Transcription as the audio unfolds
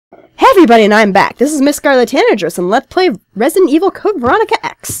everybody, and I'm back. This is MissScarletTanager, and let's play Resident Evil Code Veronica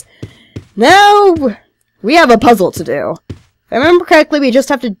X. Now, we have a puzzle to do. If I remember correctly, we just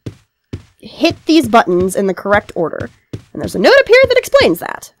have to hit these buttons in the correct order. And there's a note up here that explains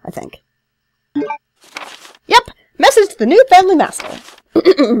that, I think. Yep, message to the new family master.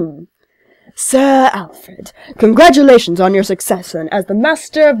 Sir Alfred, congratulations on your succession as the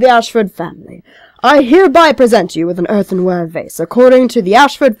master of the Ashford family. I hereby present you with an earthenware vase, according to the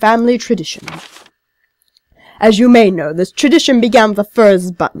Ashford family tradition. As you may know, this tradition began with the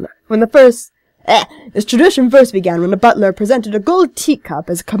first butler. This tradition first began when a butler presented a gold teacup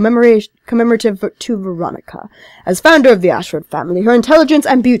as commemorative to Veronica. As founder of the Ashford family, her intelligence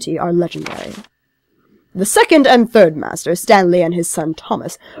and beauty are legendary. The second and third masters, Stanley and his son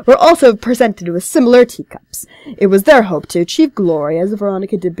Thomas, were also presented with similar teacups. It was their hope to achieve glory, as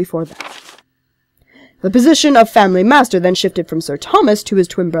Veronica did before them. The position of family master then shifted from Sir Thomas to his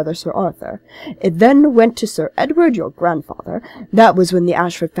twin brother Sir Arthur. It then went to Sir Edward, your grandfather. That was when the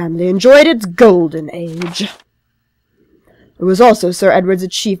Ashford family enjoyed its golden age. It was also Sir Edward's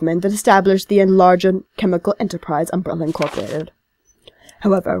achievement that established the enlarged chemical enterprise Umbrella Incorporated.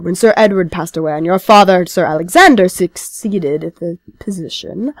 However, when Sir Edward passed away and your father, Sir Alexander, succeeded at the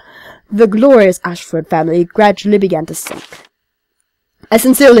position, the glorious Ashford family gradually began to sink. I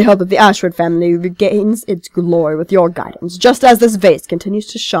sincerely hope that the Ashford family regains its glory with your guidance, just as this vase continues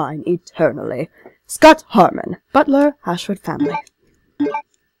to shine eternally. Scott Harmon, Butler, Ashford family.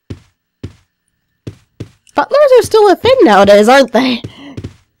 Butlers are still a thing nowadays, aren't they?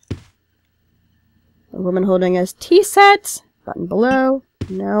 A woman holding a tea set. Button below.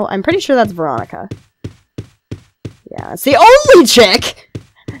 No, I'm pretty sure that's Veronica. Yeah, it's the only chick!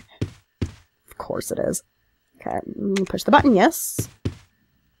 Of course it is. Okay, push the button, yes.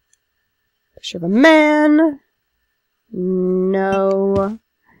 Picture of a man. No.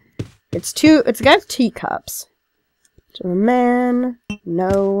 It's a guy with teacups. Picture of a man.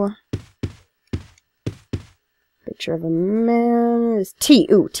 No. Picture of a man is tea.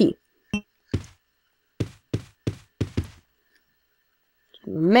 Ooh, tea. Picture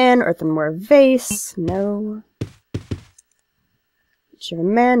of a man, earthenware vase. No. Picture of a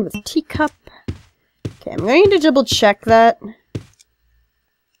man with a teacup. Okay, I'm going to double check that.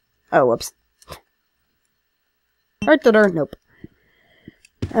 Oh, whoops. Nope.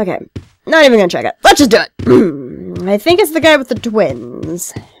 Okay, not even gonna check it. Let's just do it! I think it's the guy with the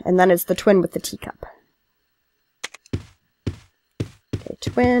twins. And then it's the twin with the teacup. Okay,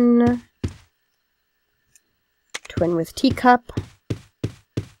 twin. Twin with teacup.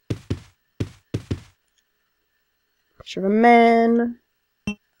 Picture of a man.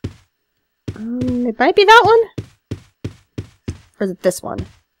 It might be that one? Or is it this one?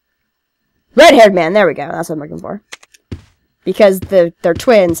 Red-haired man, there we go. That's what I'm looking for. Because they're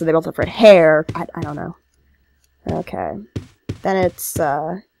twins, so they both have red hair. I don't know. Okay. Then it's,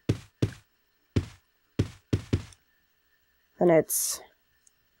 Then it's...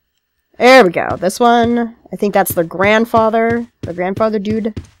 There we go. This one, I think that's the grandfather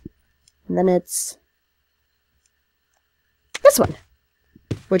dude. And then it's... this one.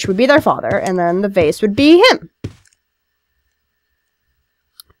 Which would be their father, and then the vase would be him.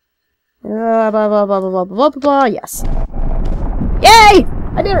 Blah, blah, blah, blah, blah, blah, blah, blah, yes. Yay!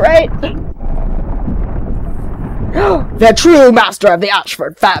 I did it right! The true master of the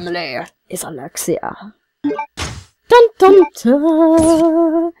Ashford family is Alexia. Dun dun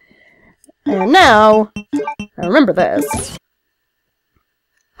dun! And now, I remember this.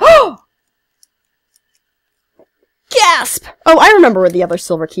 Gasp! Oh, I remember where the other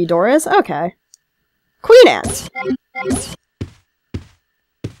silver key door is. Okay. Queen Ant.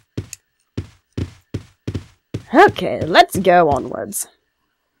 Okay, let's go onwards.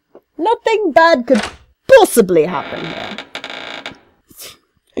 Nothing bad could possibly happen here.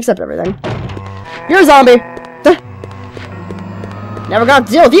 Except everything. You're a zombie! Never gonna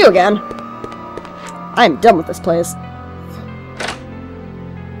deal with you again. I'm done with this place.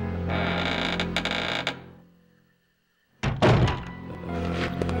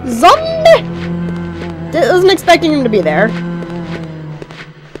 Zombie! Wasn't expecting him to be there.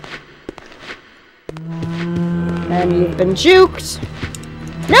 And you've been juked.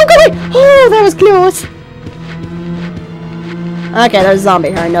 No, go away! Oh, that was close! Okay, there's a zombie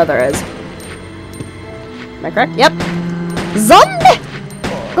here. I know there is. Am I correct? Yep. Zombie!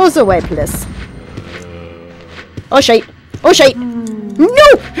 Goes away, please. Oh, shite. Oh, shite. No!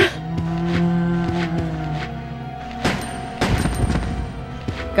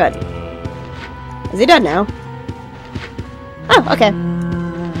 Good. Is he dead now? Oh, okay.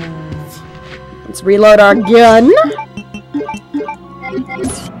 Let's reload our gun.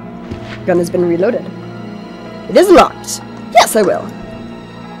 Gun has been reloaded. It is locked. Yes, I will.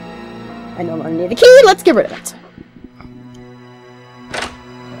 I no longer need the key. Let's get rid of it.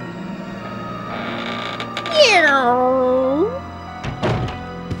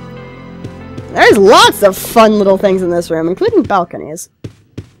 There's lots of fun little things in this room, including balconies.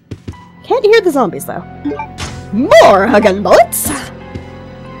 Can't hear the zombies, though. More gun bullets! Is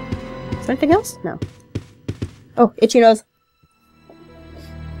there anything else? No. Oh, itchy nose.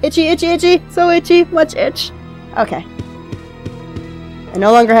 Itchy, itchy, itchy. So itchy. Much itch. Okay. I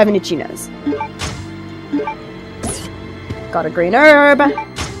no longer have an itchy nose. Got a green herb.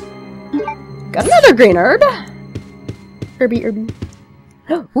 Got another green herb. Herby, herby.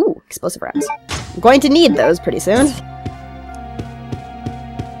 Ooh, explosive rounds. I'm going to need those pretty soon.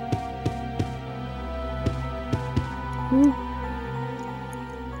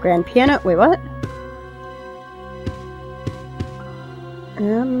 Grand piano. Wait, what?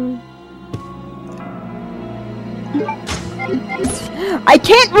 I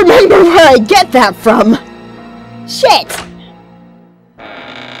can't remember where I get that from. Shit.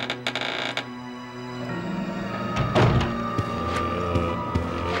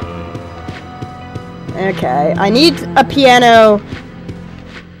 Okay, I need a piano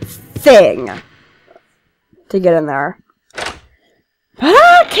thing to get in there. But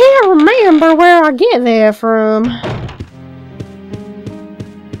I can't remember where I get that from.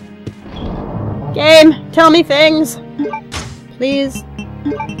 Game, tell me things. Please.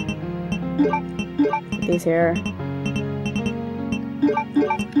 Put these here.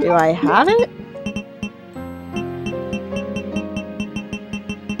 Do I have it?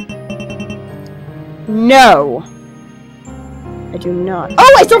 No. I do not.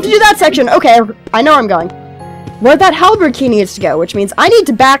 Oh, I still have to do that section! Okay, I know where I'm going. Where that halberd key needs to go, which means I need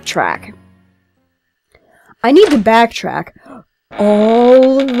to backtrack. I need to backtrack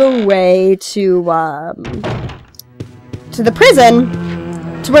all the way to the prison,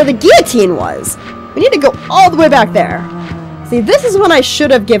 to where the guillotine was. We need to go all the way back there. See, this is when I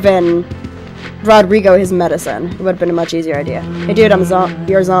should have given Rodrigo his medicine. It would have been a much easier idea. Hey dude,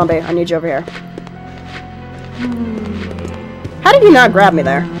 you're a zombie. I need you over here. How did he not grab me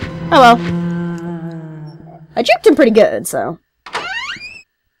there? Oh well. I juked him pretty good, so.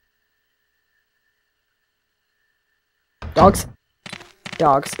 Dogs.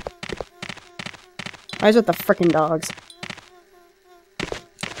 Dogs. Why is it the frickin' dogs?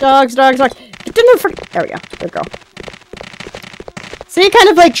 Dogs, dogs, dogs. Get in the frick. There we go. Good girl. So you kind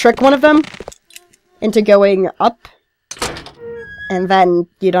of like trick one of them into going up, and then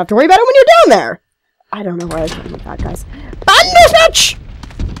you don't have to worry about it when you're down there. I don't know where I was going with that, guys. Bandersnatch!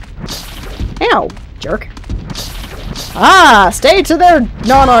 Ow, jerk. Ah, stay to their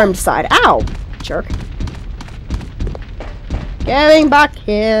non-armed side. Ow, jerk. Getting back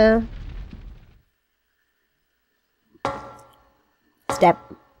here. Step.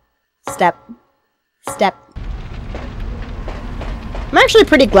 Step. Step. I'm actually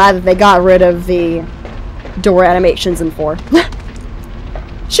pretty glad that they got rid of the door animations in 4.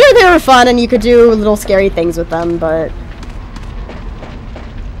 Sure, they were fun and you could do little scary things with them, but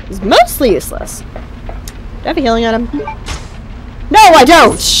it was mostly useless. Do I have a healing item? No, I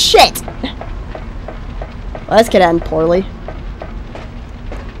don't! Shit! Well, this could end poorly.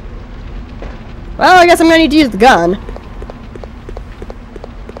 Well, I guess I'm gonna need to use the gun.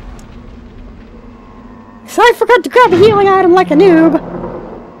 So I forgot to grab a healing item like a noob.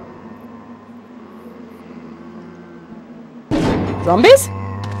 Zombies?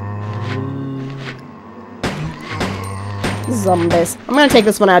 Zombies. I'm gonna take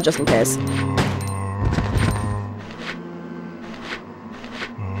this one out just in case.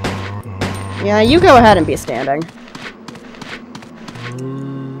 Yeah, you go ahead and be standing.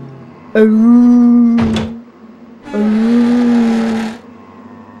 Oh. Oh.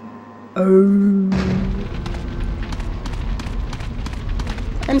 Oh.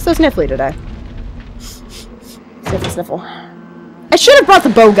 I'm so sniffly today. Sniffle, sniffle. I should have brought the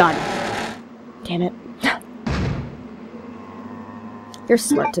bow gun! Damn it. You're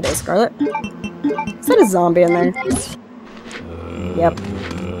smart today, Scarlet. Is that a zombie in there? Yep.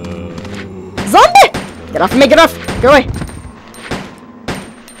 Zombie! Get off of me, get off! Go away!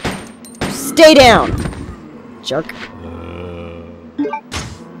 Stay down! Jerk.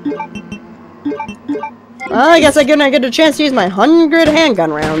 Well, I guess I couldn't get a chance to use my 100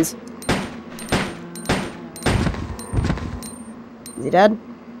 handgun rounds. Is he dead?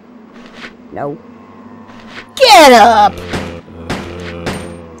 No. Get up!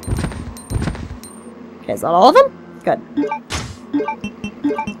 Okay, is that all of them? Good.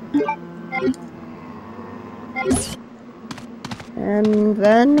 And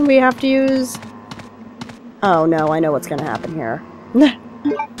then we have to use... Oh no, I know what's gonna happen here.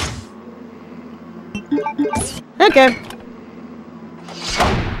 Okay.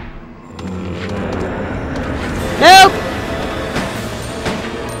 Nope!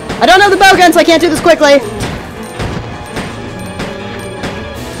 I don't know the bow gun, so I can't do this quickly.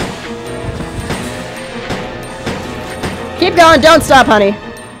 Keep going, don't stop, honey.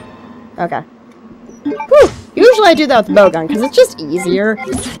 Okay. Whew. Usually I do that with the bow gun, because it's just easier.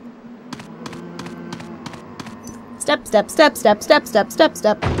 Step, step, step, step, step, step, step,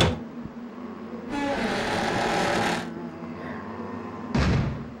 step.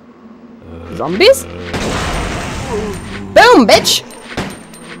 Zombies? Boom, bitch!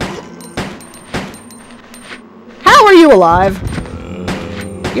 How are you alive?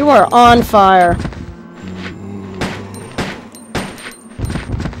 You are on fire.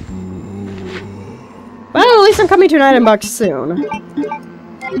 Well, at least I'm coming to an item box soon.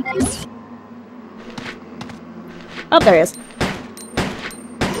 Oh, there he is.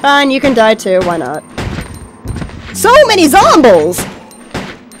 Fine, you can die too, why not? So many zombies!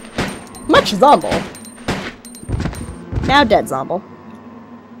 Much zomble. Now dead zomble.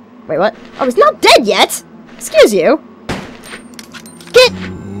 Wait, what? Oh, he's not dead yet! Excuse you! Get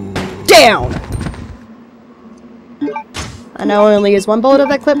down! I know I only used one bullet of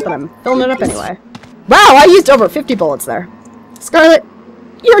that clip, but I'm filling it up anyway. Wow, I used over 50 bullets there. Scarlet,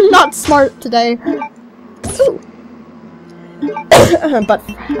 you're not smart today. Ooh. But,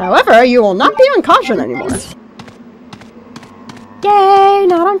 however, you will not be on caution anymore. Yay,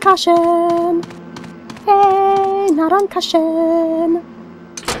 not on caution. Yay, not on caution.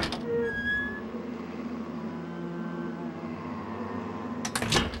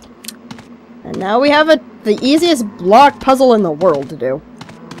 And now we have the easiest block puzzle in the world to do.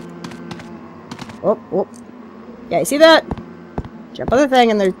 Oh, oh. Yeah, you see that? Jump on the thing,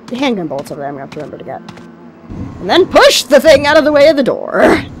 and there's handgun bullets over there I'm going to have to remember to get. And then push the thing out of the way of the door.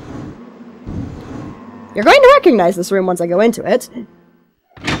 You're going to recognize this room once I go into it.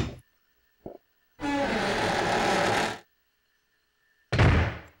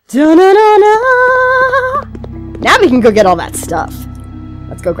 Da-na-na-na! Now we can go get all that stuff.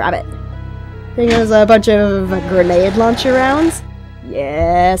 Let's go grab it. I think there's a bunch of grenade launcher rounds.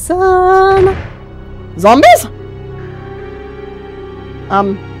 Yes, Zombies?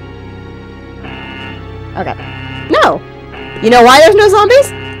 Okay. No! You know why there's no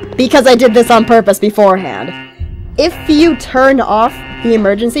zombies? Because I did this on purpose beforehand. If you turn off the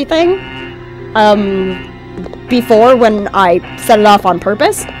emergency thing, before when I set it off on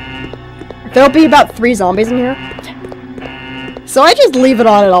purpose, there'll be about 3 zombies in here. So I just leave it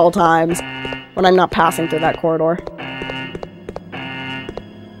on at all times when I'm not passing through that corridor.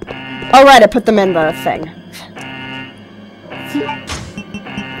 Oh right, I put them in the thing.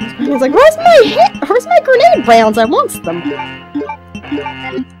 He's like, where's my grenade rounds? I want them.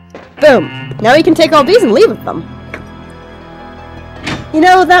 Boom. Now you can take all these and leave with them. You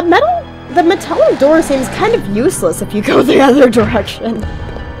know, the metallic door seems kind of useless if you go the other direction.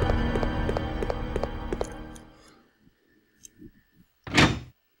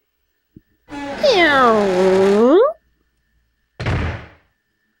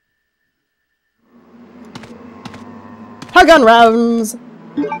 Hug-on rounds!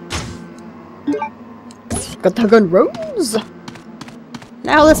 Got the hug-on rounds!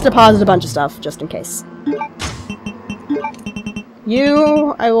 Now let's deposit a bunch of stuff, just in case.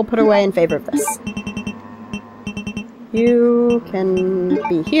 You, I will put away in favor of this. You can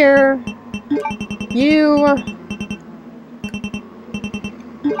be here. You...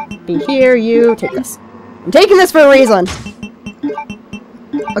 be here, you take this. I'm taking this for a reason!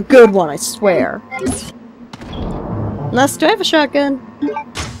 A good one, I swear. Unless, do I have a shotgun?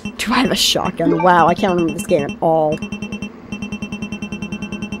 Do I have a shotgun? Wow, I can't remember this game at all.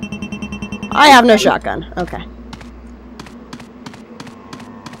 I have no shotgun. Okay.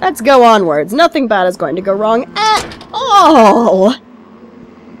 Let's go onwards. Nothing bad is going to go wrong at all!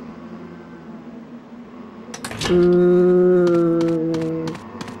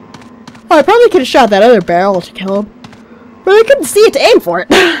 Oh, I probably could have shot that other barrel to kill him. But I couldn't see it to aim for it.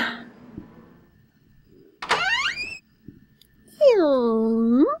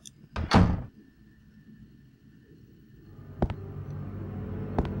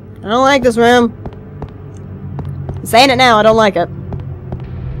 I don't like this room. I'm saying it now, I don't like it.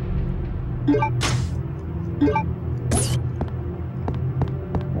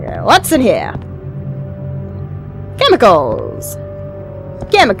 Okay, what's in here? Chemicals!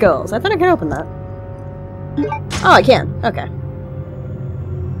 Chemicals! I thought I could open that. Oh, I can. Okay.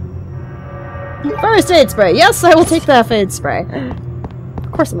 First aid spray. Yes, I will take that aid spray.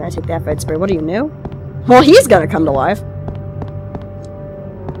 Of course I'm gonna take that aid spray. What are you, new? Well, he's gonna come to life.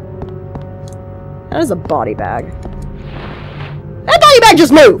 That is a body bag. That body bag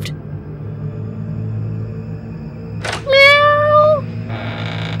just moved! Meow!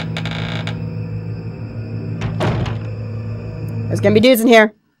 There's gonna be dudes in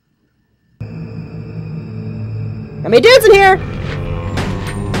here. Gonna be dudes in here!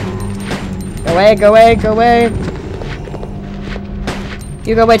 Go away, go away, go away.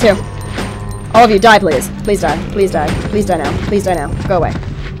 You go away too. All of you, die please. Please die. Please die. Please die now. Please die now. Go away.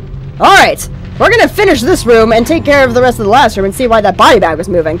 Alright! We're gonna finish this room and take care of the rest of the last room and see why that body bag was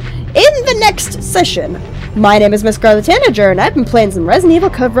moving in the next session. My name is MissScarletTanager and I've been playing some Resident Evil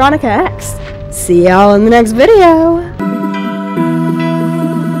Code Veronica X. See y'all in the next video.